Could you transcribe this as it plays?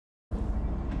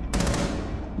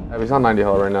Yeah, he's on 90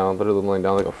 health right now. Literally laying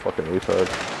down like a fucking retard.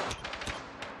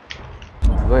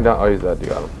 He's laying down. Oh, he's dead. You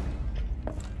got him.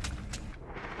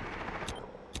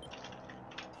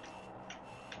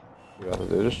 You got him,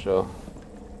 dude. Just chill.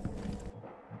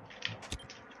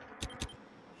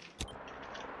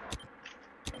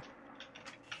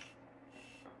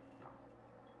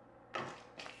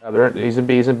 Yeah, he's in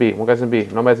B. He's in B. One guy's in B.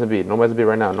 No man's in B. No man's in B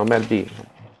right now. No man's B.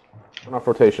 Turn off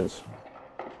rotations.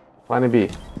 Planning B.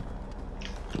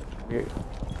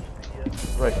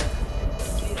 Right.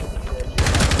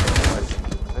 Nice.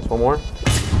 One more.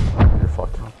 You're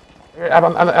fucked. Here,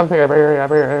 I'm thinking right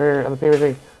here. I'm the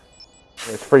thing.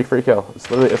 It's free kill. It's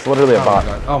literally a bot.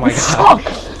 Oh my god.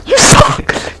 You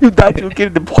suck! You died to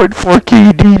get the 0.4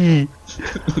 KD.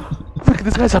 Look at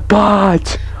this guy's a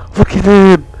bot. Look at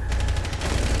him.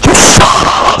 You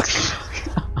suck!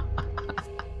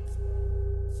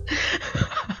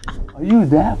 Are you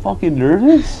that fucking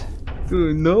nervous?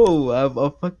 Dude, no, I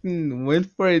fucking went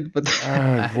for it, but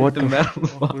What the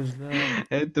fuck was that?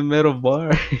 I hit the metal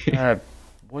bar.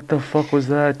 What the fuck was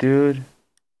that, dude?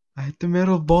 I hit the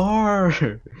metal bar.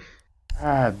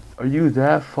 Are you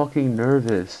that fucking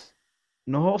nervous?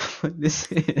 No,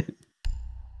 listen.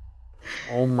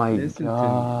 Oh my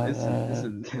god.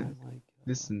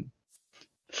 Listen.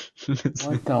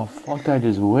 What the fuck did I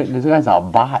just witness? This guy's a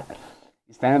bot.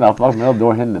 He's standing at the fucking middle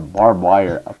door hitting the barbed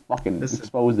wire. I fucking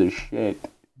exposed as shit.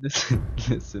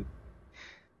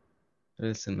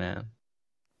 Listen, man.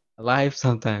 Life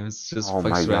sometimes just Oh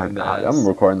fucks my around. god, I'm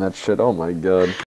recording that shit. Oh my god.